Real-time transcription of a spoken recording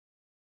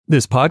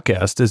This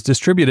podcast is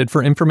distributed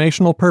for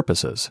informational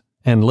purposes,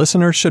 and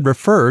listeners should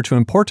refer to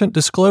important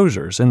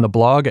disclosures in the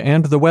blog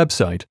and the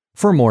website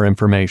for more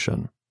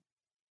information.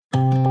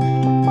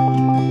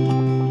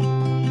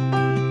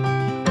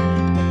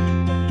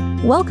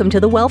 Welcome to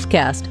the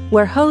Wealthcast,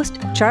 where host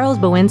Charles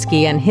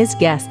Bowinsky and his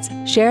guests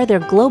share their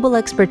global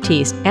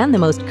expertise and the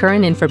most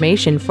current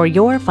information for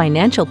your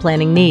financial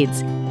planning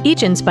needs.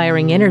 Each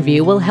inspiring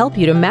interview will help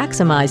you to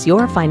maximize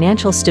your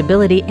financial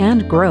stability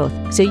and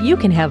growth so you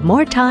can have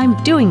more time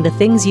doing the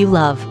things you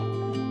love.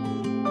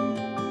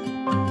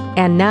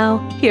 And now,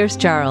 here's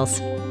Charles.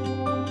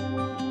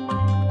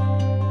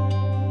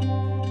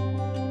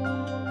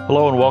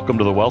 Hello and welcome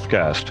to the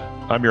Wealthcast.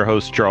 I'm your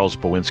host, Charles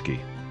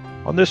Bowinsky.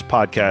 On this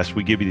podcast,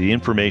 we give you the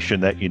information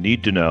that you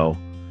need to know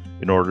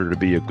in order to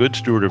be a good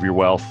steward of your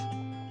wealth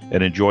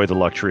and enjoy the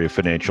luxury of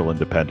financial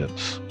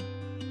independence.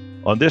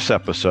 On this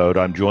episode,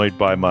 I'm joined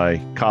by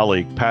my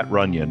colleague, Pat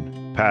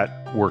Runyen.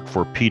 Pat worked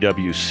for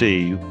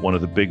PwC, one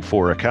of the big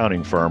four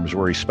accounting firms,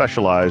 where he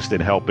specialized in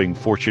helping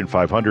Fortune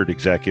 500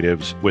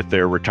 executives with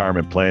their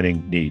retirement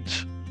planning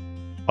needs.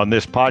 On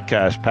this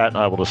podcast, Pat and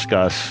I will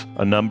discuss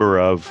a number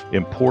of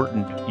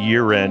important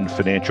year-end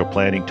financial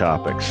planning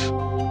topics.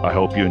 I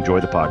hope you enjoy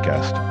the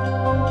podcast.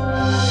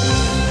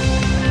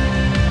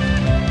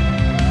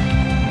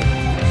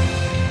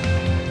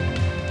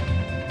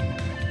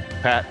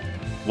 Pat,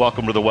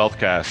 welcome to the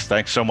Wealthcast.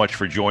 Thanks so much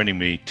for joining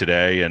me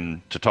today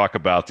and to talk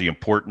about the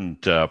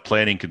important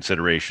planning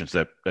considerations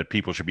that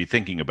people should be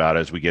thinking about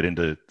as we get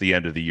into the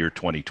end of the year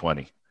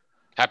 2020.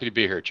 Happy to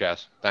be here,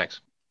 Chaz.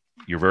 Thanks.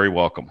 You're very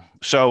welcome.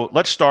 So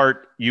let's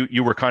start.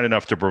 You were kind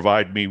enough to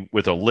provide me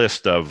with a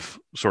list of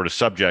sort of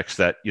subjects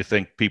that you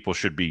think people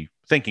should be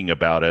thinking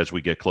about as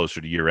we get closer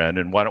to year end.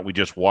 And why don't we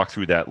just walk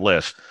through that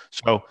list?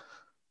 So,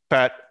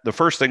 Pat, the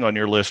first thing on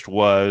your list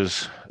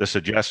was the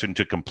suggestion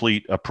to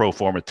complete a pro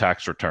forma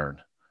tax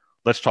return.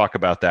 Let's talk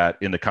about that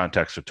in the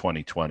context of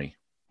 2020.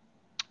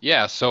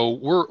 Yeah, so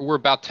we're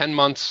about 10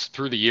 months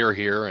through the year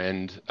here,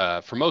 and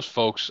for most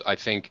folks, I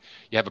think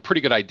you have a pretty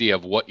good idea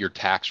of what your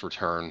tax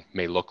return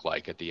may look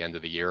like at the end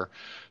of the year.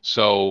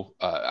 So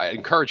I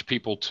encourage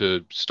people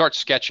to start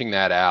sketching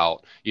that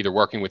out, either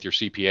working with your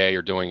CPA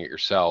or doing it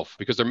yourself,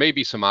 because there may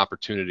be some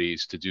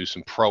opportunities to do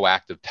some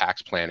proactive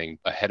tax planning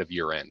ahead of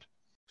year end.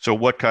 So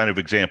what kind of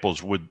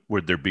examples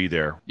would there be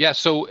there? Yeah,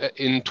 so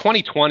in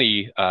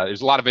 2020,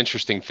 there's a lot of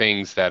interesting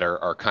things that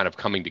are kind of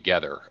coming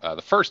together.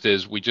 The first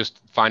is we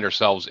just find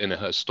ourselves in a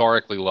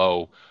historically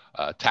low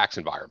tax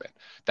environment.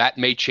 That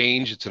may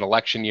change. It's an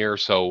election year,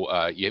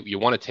 so you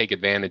want to take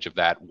advantage of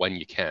that when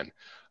you can.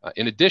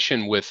 In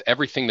addition, with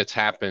everything that's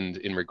happened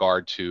in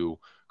regard to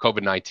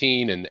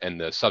COVID-19 and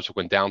the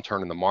subsequent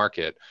downturn in the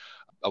market,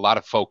 a lot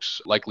of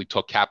folks likely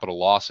took capital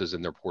losses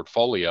in their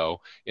portfolio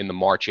in the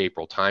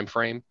March-April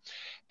timeframe.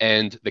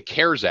 And the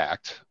CARES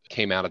Act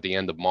came out at the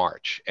end of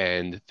March,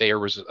 and there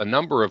was a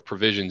number of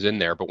provisions in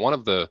there, but one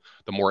of the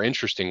more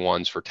interesting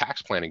ones for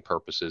tax planning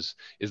purposes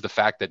is the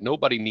fact that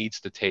nobody needs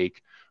to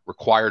take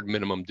required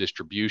minimum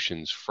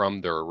distributions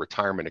from their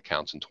retirement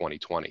accounts in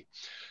 2020.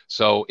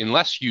 So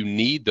unless you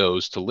need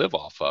those to live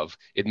off of,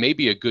 it may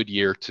be a good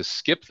year to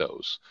skip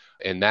those,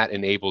 and that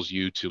enables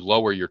you to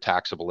lower your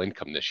taxable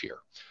income this year.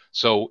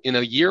 So in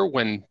a year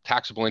when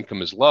taxable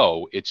income is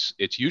low, it's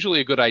usually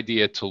a good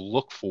idea to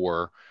look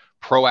for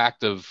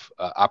proactive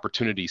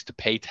opportunities to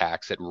pay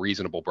tax at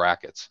reasonable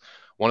brackets.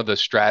 One of the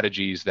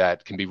strategies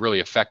that can be really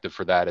effective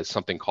for that is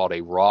something called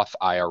a Roth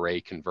IRA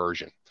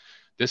conversion.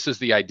 This is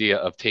the idea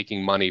of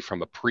taking money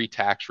from a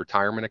pre-tax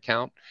retirement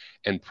account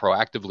and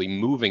proactively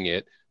moving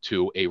it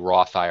to a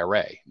Roth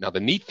IRA. Now, the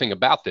neat thing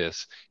about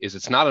this is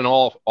it's not an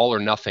all or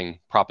nothing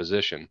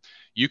proposition.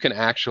 You can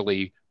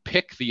actually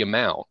pick the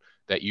amount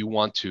that you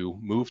want to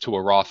move to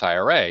a Roth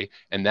IRA,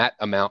 and that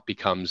amount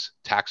becomes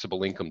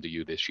taxable income to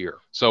you this year.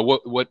 So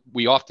what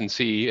we often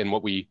see and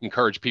what we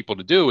encourage people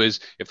to do is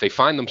if they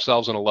find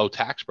themselves in a low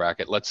tax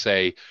bracket, let's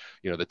say,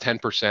 the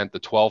 10%, the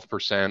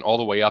 12%, all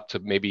the way up to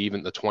maybe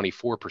even the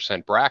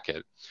 24%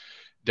 bracket,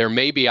 there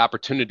may be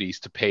opportunities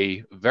to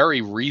pay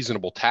very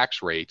reasonable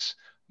tax rates,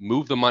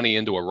 move the money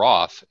into a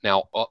Roth.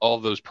 Now, all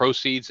of those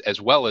proceeds,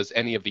 as well as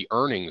any of the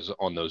earnings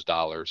on those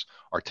dollars,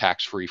 are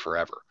tax-free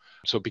forever.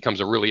 So it becomes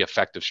a really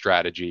effective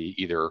strategy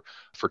either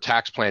for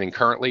tax planning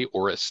currently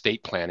or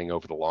estate planning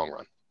over the long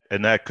run.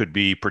 And that could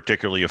be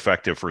particularly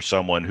effective for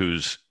someone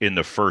who's in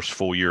the first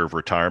full year of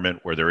retirement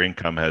where their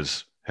income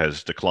has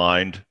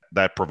declined.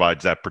 That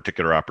provides that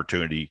particular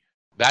opportunity.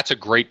 That's a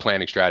great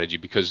planning strategy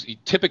because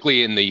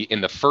typically in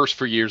the first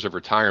few years of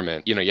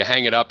retirement, you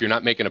hang it up, you're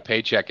not making a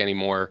paycheck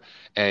anymore,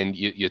 and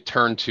you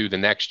turn to the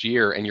next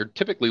year, and you're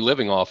typically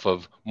living off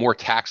of more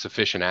tax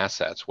efficient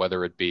assets,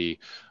 whether it be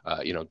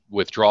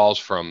withdrawals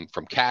from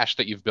cash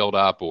that you've built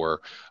up,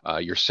 or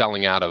you're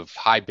selling out of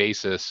high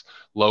basis,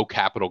 low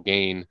capital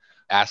gain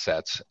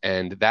assets,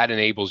 and that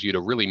enables you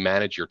to really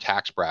manage your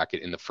tax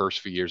bracket in the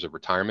first few years of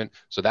retirement.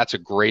 So that's a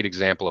great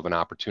example of an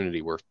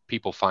opportunity where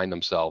people find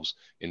themselves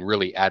in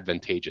really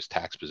advantageous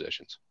tax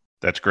positions.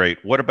 That's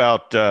great. What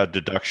about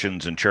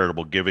deductions and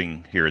charitable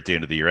giving here at the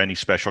end of the year? Any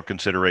special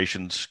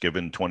considerations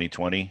given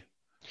 2020?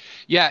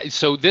 Yeah,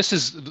 so this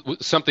is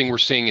something we're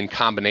seeing in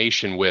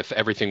combination with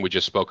everything we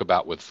just spoke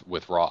about with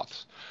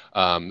Roths.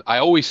 I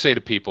always say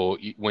to people,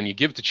 when you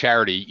give to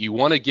charity, you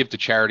want to give to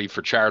charity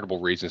for charitable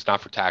reasons,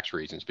 not for tax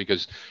reasons,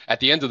 because at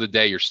the end of the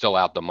day, you're still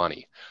out the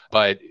money.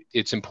 But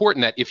it's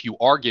important that if you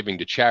are giving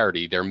to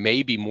charity, there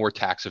may be more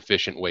tax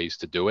efficient ways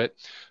to do it.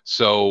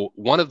 So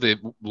one of the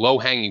low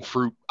hanging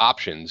fruit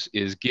options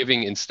is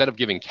giving, instead of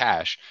giving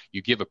cash,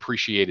 you give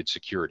appreciated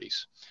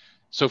securities.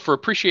 So for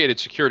appreciated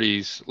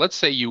securities, let's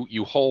say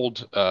you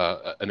hold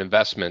an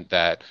investment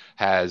that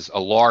has a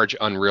large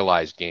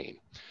unrealized gain.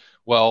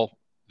 Well,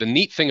 the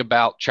neat thing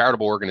about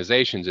charitable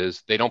organizations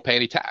is they don't pay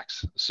any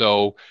tax.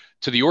 So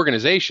to the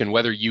organization,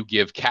 whether you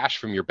give cash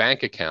from your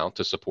bank account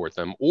to support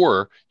them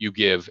or you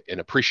give an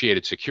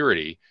appreciated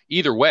security,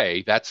 either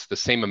way, that's the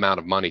same amount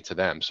of money to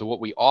them. So what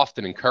we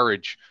often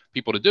encourage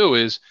people to do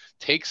is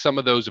take some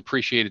of those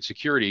appreciated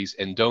securities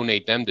and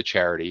donate them to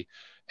charity.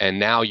 And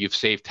now you've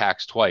saved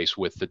tax twice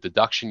with the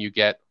deduction you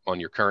get on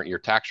your current year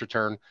tax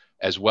return,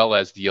 as well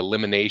as the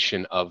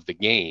elimination of the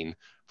gain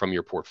from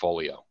your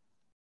portfolio.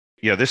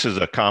 Yeah, this is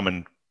a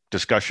common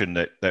discussion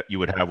that you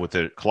would have with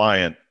a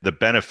client, the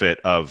benefit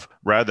of,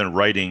 rather than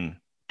writing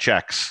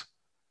checks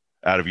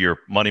out of your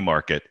money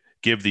market,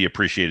 give the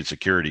appreciated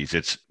securities.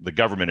 It's the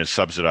government is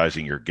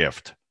subsidizing your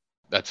gift.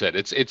 That's it.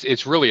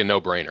 It's really a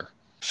no-brainer.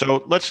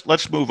 So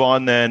let's move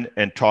on then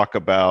and talk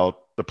about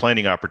the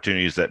planning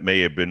opportunities that may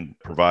have been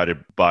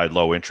provided by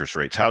low interest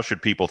rates. How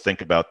should people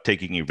think about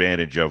taking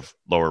advantage of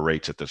lower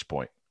rates at this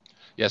point?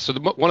 Yeah, so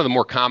one of the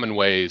more common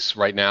ways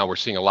right now, we're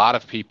seeing a lot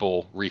of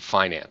people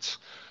refinance.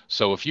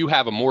 So if you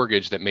have a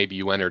mortgage that maybe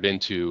you entered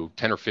into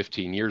 10 or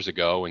 15 years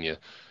ago and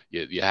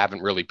you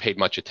haven't really paid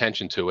much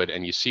attention to it,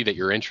 and you see that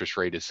your interest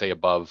rate is, say,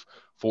 above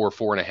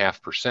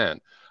 4.5%,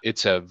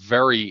 it's a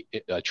very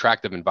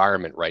attractive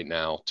environment right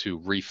now to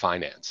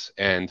refinance.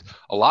 And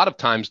a lot of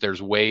times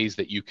there's ways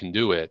that you can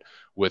do it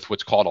with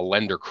what's called a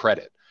lender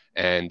credit.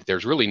 And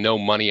there's really no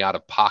money out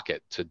of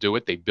pocket to do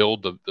it. They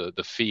build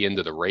the fee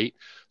into the rate.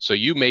 So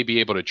you may be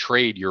able to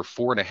trade your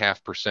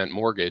 4.5%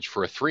 mortgage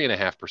for a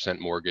 3.5%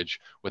 mortgage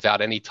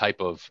without any type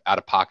of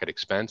out-of-pocket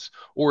expense.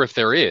 Or if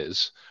there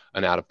is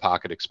an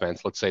out-of-pocket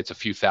expense, let's say it's a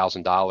few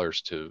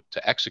 $1,000s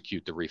to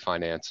execute the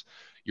refinance,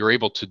 you're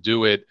able to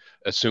do it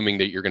assuming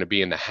that you're going to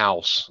be in the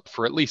house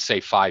for at least, say,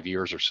 5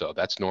 years or so.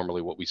 That's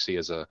normally what we see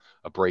as a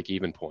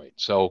break-even point.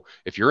 So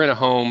if you're in a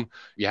home,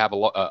 you have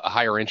a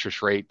higher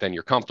interest rate than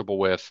you're comfortable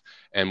with,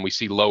 and we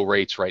see low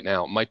rates right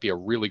now, it might be a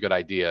really good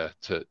idea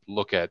to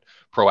look at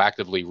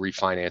proactively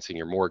refinancing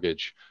your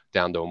mortgage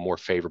down to a more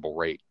favorable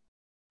rate.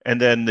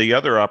 And then the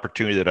other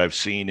opportunity that I've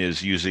seen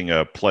is using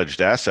a pledged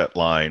asset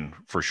line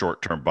for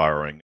short-term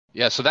borrowing.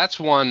 Yeah, so that's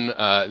one.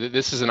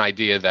 This is an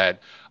idea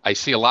that I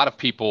see a lot of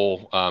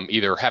people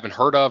either haven't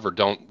heard of or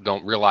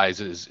don't realize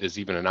is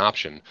even an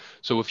option.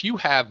 So if you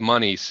have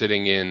money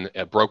sitting in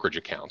a brokerage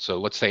account, so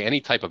let's say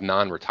any type of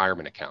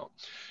non-retirement account,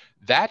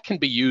 that can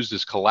be used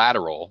as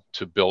collateral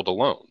to build a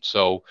loan.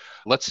 So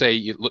let's say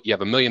you have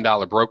 $1 million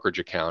brokerage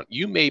account,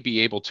 you may be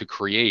able to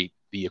create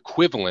the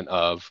equivalent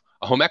of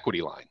a home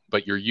equity line,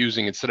 but you're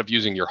using, instead of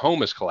using your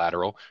home as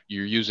collateral,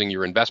 you're using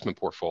your investment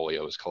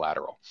portfolio as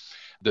collateral.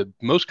 The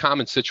most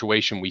common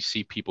situation we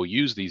see people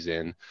use these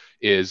in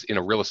is in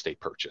a real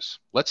estate purchase.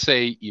 Let's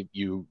say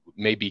you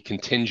may be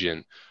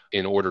contingent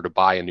in order to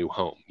buy a new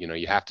home.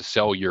 You have to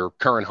sell your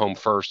current home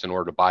first in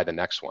order to buy the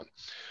next one.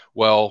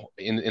 Well,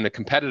 in a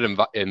competitive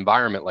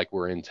environment like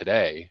we're in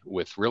today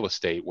with real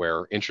estate,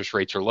 where interest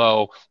rates are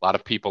low, a lot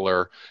of people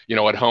are,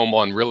 at home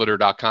on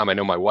realtor.com. I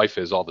know my wife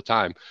is all the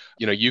time.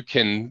 You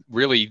can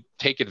really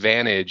take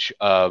advantage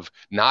of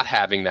not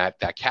having that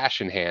cash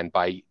in hand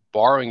by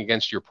borrowing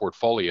against your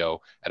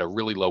portfolio at a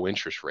really low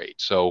interest rate.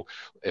 So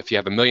if you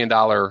have $1 million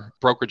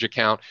brokerage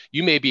account,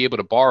 you may be able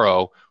to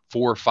borrow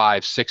 $400,000,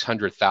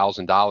 $500,000,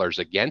 $600,000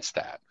 against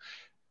that.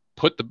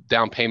 Put the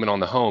down payment on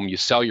the home, you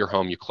sell your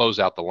home, you close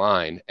out the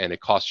line, and it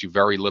costs you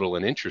very little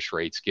in interest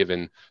rates,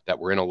 given that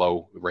we're in a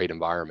low rate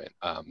environment.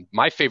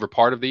 My favorite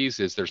part of these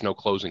is there's no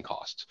closing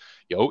costs.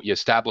 You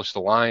establish the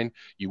line,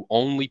 you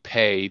only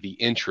pay the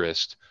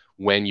interest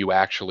when you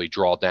actually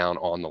draw down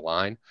on the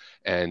line.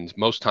 And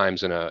most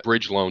times in a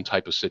bridge loan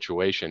type of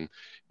situation,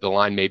 the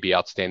line may be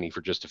outstanding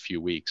for just a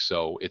few weeks.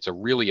 So it's a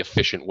really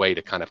efficient way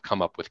to kind of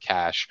come up with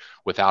cash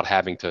without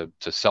having to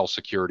sell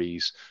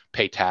securities,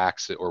 pay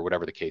tax, or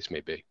whatever the case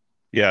may be.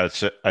 Yeah,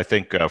 I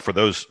think for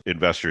those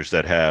investors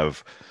that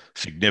have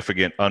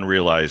significant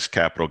unrealized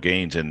capital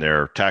gains in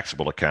their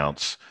taxable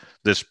accounts,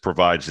 this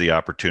provides the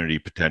opportunity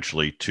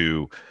potentially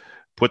to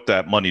put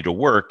that money to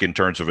work in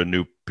terms of a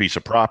new piece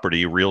of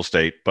property, real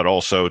estate, but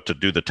also to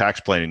do the tax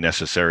planning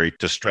necessary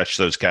to stretch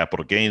those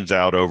capital gains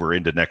out over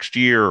into next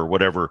year, or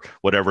whatever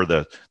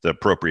the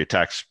appropriate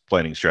tax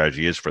planning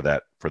strategy is for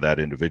that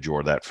individual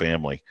or that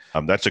family.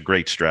 That's a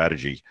great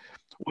strategy.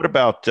 What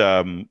about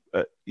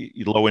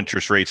low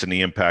interest rates and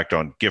the impact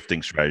on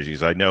gifting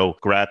strategies? I know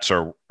grats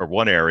are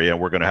one area,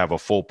 and we're going to have a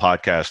full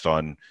podcast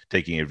on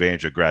taking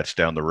advantage of grats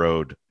down the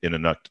road in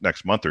the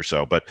next month or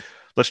so. But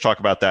let's talk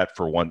about that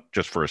for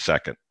a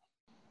second.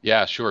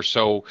 Yeah, sure.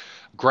 So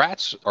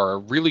grants are a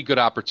really good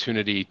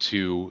opportunity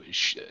to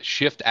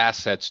shift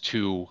assets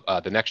to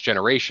the next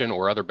generation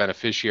or other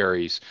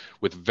beneficiaries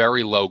with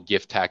very low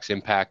gift tax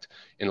impact.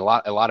 In a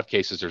lot of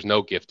cases, there's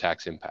no gift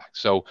tax impact.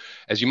 So,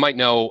 as you might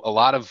know, a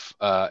lot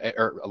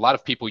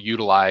of people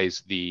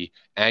utilize the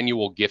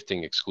annual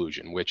gifting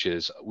exclusion, which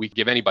is we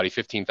give anybody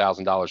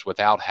 $15,000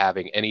 without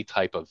having any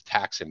type of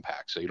tax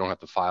impact. So you don't have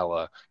to file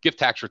a gift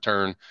tax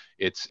return.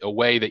 It's a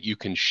way that you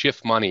can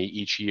shift money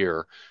each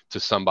year to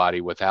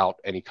somebody without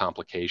any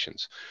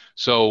complications.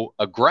 So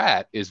a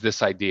GRAT is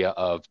this idea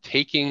of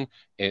taking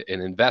an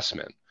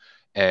investment,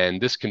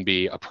 and this can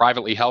be a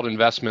privately held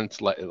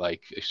investment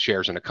like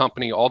shares in a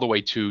company, all the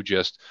way to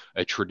just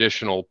a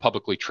traditional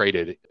publicly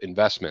traded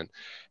investment.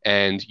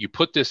 And you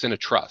put this in a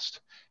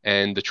trust.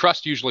 And the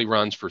trust usually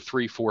runs for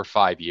 3, 4,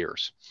 5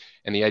 years.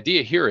 And the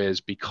idea here is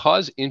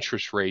because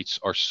interest rates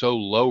are so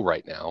low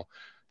right now,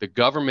 the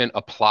government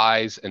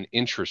applies an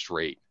interest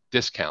rate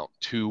discount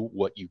to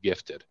what you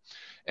gifted.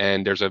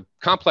 And there's a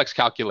complex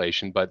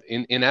calculation, but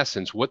in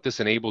essence, what this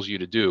enables you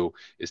to do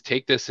is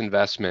take this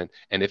investment,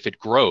 and if it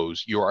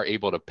grows, you are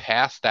able to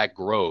pass that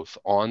growth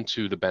on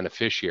to the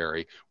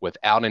beneficiary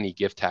without any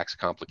gift tax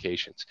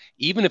complications,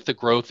 even if the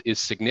growth is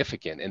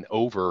significant and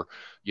over,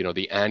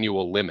 the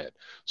annual limit.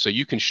 So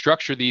you can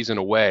structure these in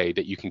a way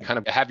that you can kind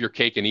of have your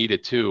cake and eat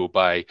it too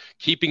by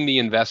keeping the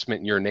investment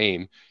in your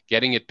name,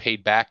 getting it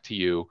paid back to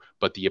you,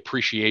 but the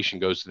appreciation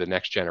goes to the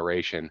next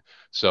generation.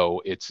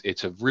 So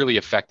it's a really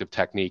effective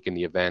technique in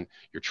the event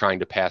you're trying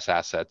to pass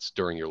assets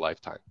during your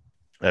lifetime.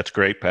 That's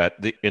great, Pat.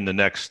 In the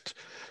next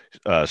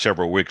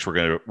several weeks, we're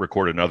going to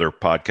record another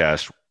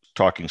podcast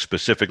talking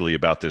specifically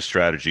about this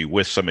strategy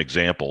with some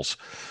examples.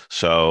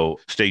 So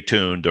stay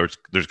tuned. There's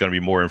going to be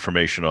more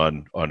information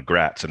on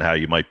GRATs and how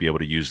you might be able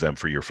to use them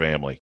for your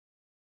family.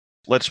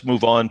 Let's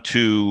move on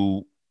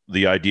to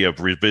the idea of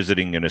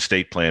revisiting an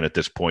estate plan at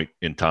this point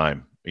in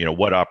time.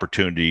 What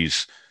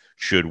opportunities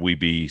should we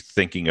be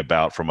thinking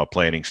about from a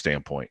planning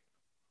standpoint?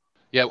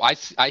 Yeah,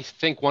 I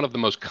think one of the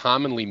most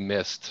commonly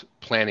missed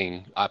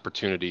planning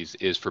opportunities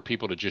is for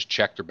people to just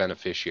check their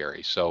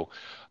beneficiaries. So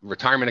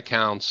retirement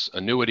accounts,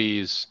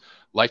 annuities,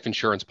 life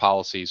insurance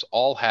policies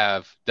all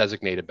have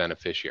designated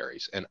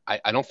beneficiaries. And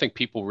I don't think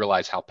people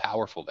realize how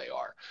powerful they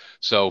are.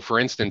 So for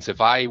instance, if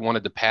I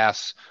wanted to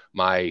pass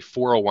my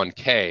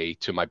 401k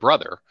to my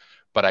brother,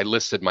 but I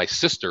listed my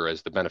sister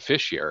as the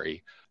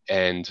beneficiary,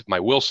 and my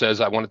will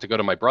says I want it to go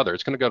to my brother,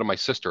 it's going to go to my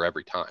sister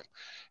every time.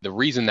 The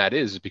reason that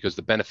is because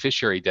the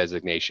beneficiary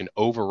designation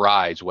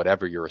overrides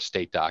whatever your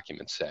estate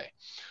documents say.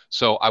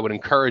 So I would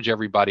encourage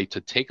everybody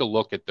to take a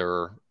look at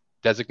their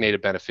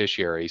designated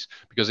beneficiaries,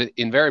 because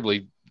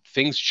invariably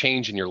things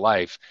change in your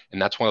life,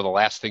 and that's one of the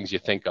last things you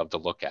think of to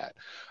look at.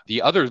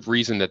 The other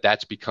reason that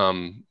that's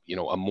become,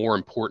 a more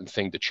important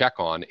thing to check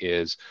on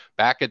is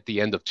back at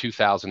the end of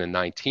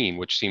 2019,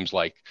 which seems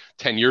like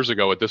 10 years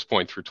ago at this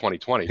point through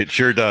 2020. It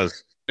sure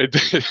does.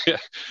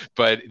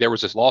 But there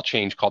was this law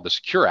change called the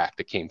Secure Act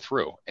that came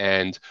through.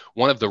 And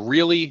one of the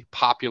really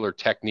popular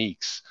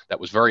techniques that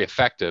was very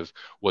effective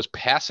was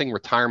passing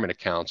retirement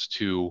accounts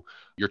to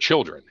your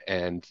children.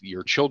 And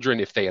your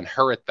children, if they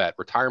inherit that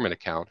retirement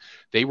account,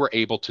 they were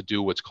able to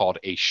do what's called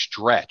a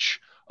stretch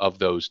of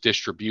those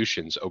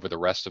distributions over the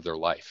rest of their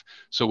life.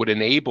 So it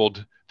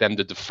enabled them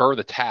to defer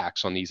the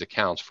tax on these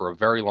accounts for a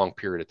very long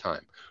period of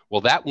time. Well,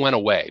 that went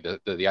away.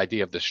 The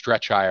idea of the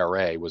stretch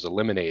IRA was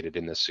eliminated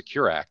in the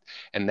Secure Act.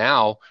 And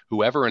now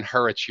whoever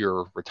inherits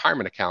your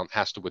retirement account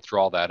has to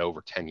withdraw that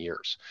over 10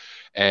 years.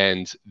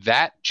 And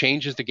that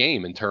changes the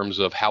game in terms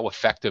of how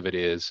effective it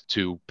is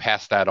to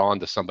pass that on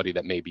to somebody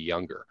that may be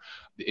younger.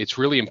 It's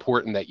really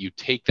important that you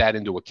take that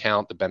into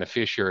account, the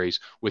beneficiaries,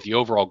 with the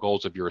overall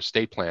goals of your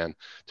estate plan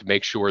to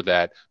make sure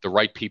that the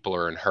right people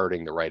are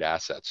inheriting the right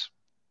assets.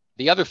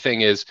 The other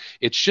thing is,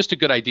 it's just a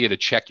good idea to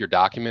check your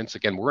documents.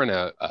 Again, we're in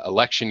an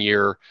election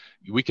year.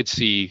 We could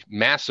see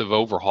massive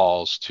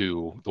overhauls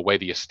to the way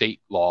the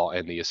estate law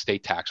and the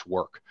estate tax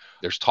work.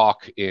 There's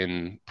talk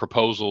in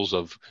proposals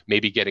of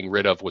maybe getting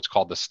rid of what's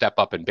called the step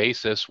up in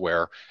basis,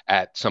 where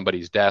at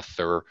somebody's death,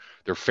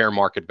 their fair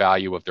market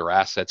value of their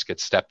assets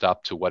gets stepped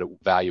up to what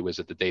value is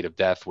at the date of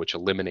death, which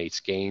eliminates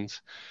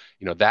gains.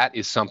 That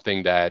is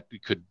something that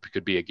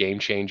could be a game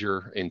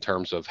changer in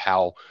terms of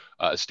how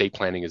estate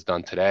planning is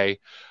done today.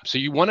 So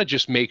you want to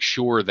just make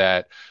sure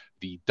that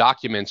the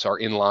documents are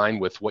in line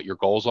with what your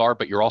goals are,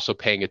 but you're also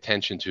paying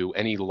attention to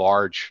any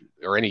large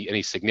or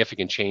any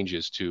significant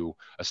changes to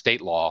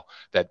estate law,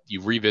 that you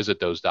revisit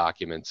those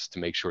documents to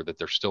make sure that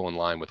they're still in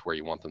line with where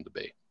you want them to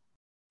be.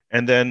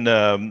 And then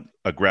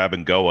a grab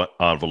and go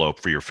envelope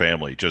for your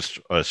family, just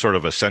a sort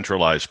of a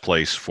centralized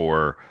place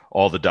for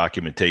all the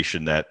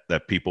documentation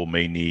that people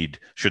may need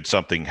should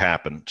something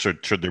happen.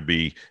 Should there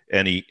be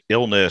any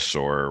illness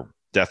or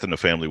death in the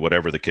family,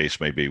 whatever the case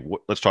may be.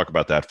 Let's talk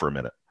about that for a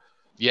minute.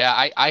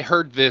 Yeah, I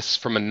heard this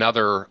from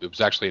it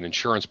was actually an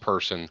insurance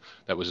person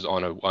that was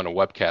on a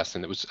webcast,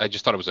 and I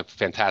just thought it was a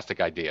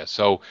fantastic idea.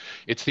 So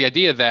it's the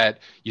idea that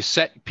you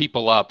set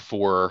people up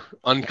for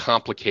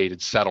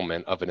uncomplicated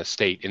settlement of an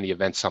estate in the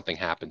event something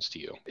happens to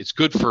you. It's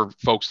good for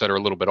folks that are a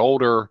little bit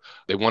older.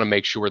 They want to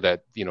make sure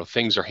that,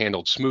 things are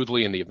handled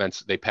smoothly in the events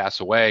that they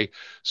pass away.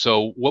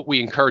 So what we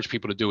encourage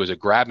people to do is a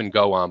grab and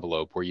go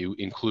envelope where you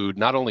include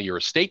not only your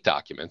estate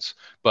documents,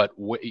 but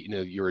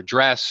your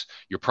address,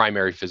 your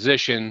primary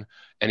physician,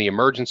 any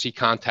emergency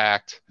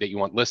contact that you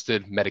want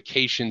listed,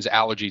 medications,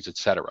 allergies, et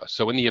cetera.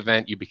 So in the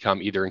event you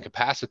become either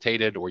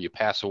incapacitated or you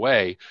pass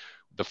away,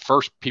 the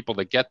first people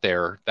that get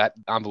there, that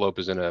envelope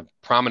is in a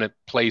prominent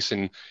place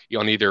on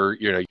either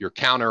your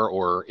counter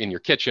or in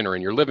your kitchen or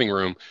in your living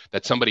room,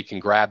 that somebody can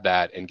grab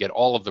that and get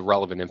all of the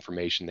relevant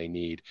information they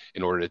need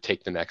in order to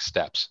take the next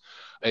steps.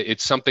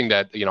 It's something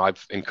that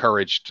I've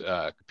encouraged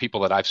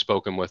people that I've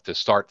spoken with to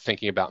start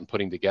thinking about and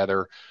putting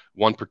together.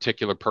 One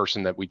particular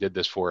person that we did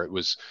this for, it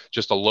was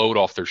just a load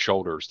off their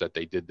shoulders that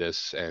they did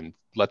this and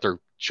let their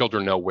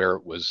children know where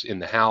it was in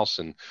the house.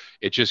 And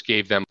it just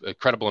gave them a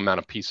credible amount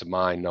of peace of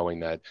mind,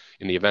 knowing that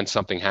in the event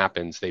something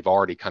happens, they've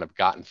already kind of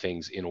gotten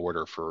things in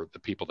order for the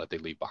people that they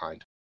leave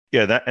behind.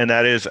 Yeah,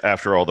 that is,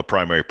 after all, the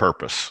primary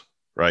purpose,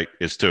 right?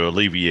 Is to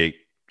alleviate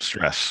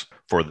stress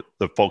for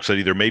the folks that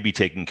either may be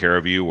taking care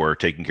of you or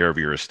taking care of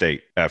your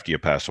estate after you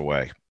pass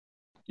away.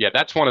 Yeah,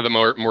 that's one of the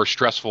more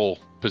stressful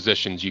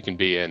positions you can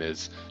be in,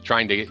 is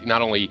trying to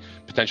not only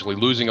potentially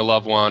losing a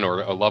loved one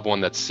or a loved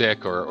one that's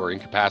sick or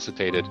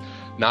incapacitated,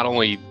 not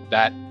only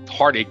that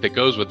heartache that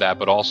goes with that,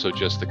 but also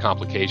just the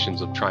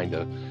complications of trying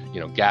to,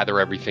 gather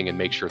everything and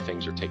make sure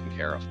things are taken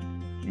care of.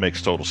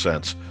 Makes total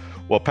sense.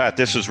 Well, Pat,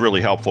 this is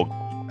really helpful.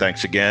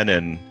 Thanks again,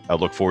 and I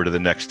look forward to the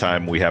next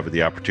time we have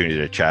the opportunity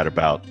to chat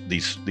about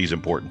these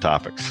important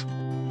topics.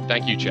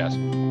 Thank you, Chas.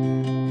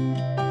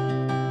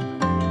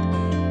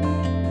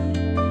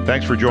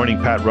 Thanks for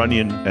joining Pat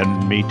Runyen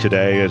and me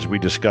today as we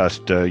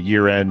discussed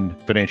year-end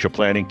financial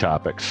planning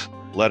topics.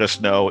 Let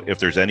us know if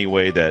there's any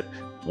way that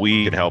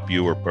we can help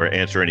you or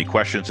answer any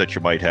questions that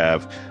you might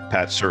have.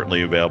 Pat's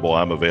certainly available.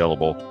 I'm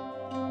available.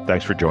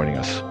 Thanks for joining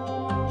us.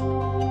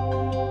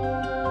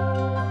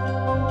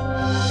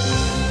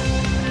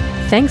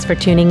 Thanks for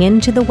tuning in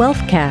to the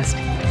Wealthcast.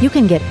 You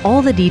can get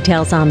all the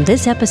details on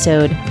this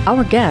episode,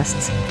 our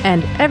guests,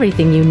 and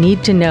everything you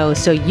need to know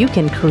so you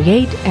can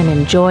create and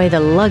enjoy the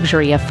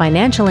luxury of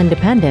financial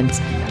independence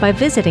by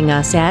visiting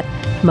us at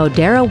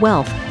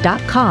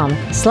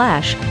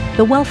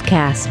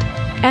moderawealth.com/thewealthcast.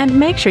 And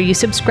make sure you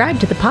subscribe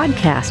to the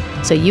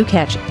podcast so you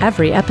catch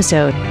every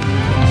episode.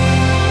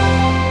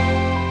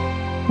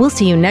 We'll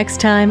see you next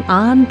time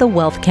on the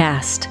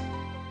Wealthcast.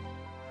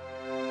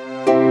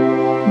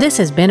 This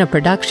has been a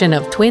production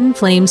of Twin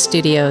Flame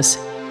Studios.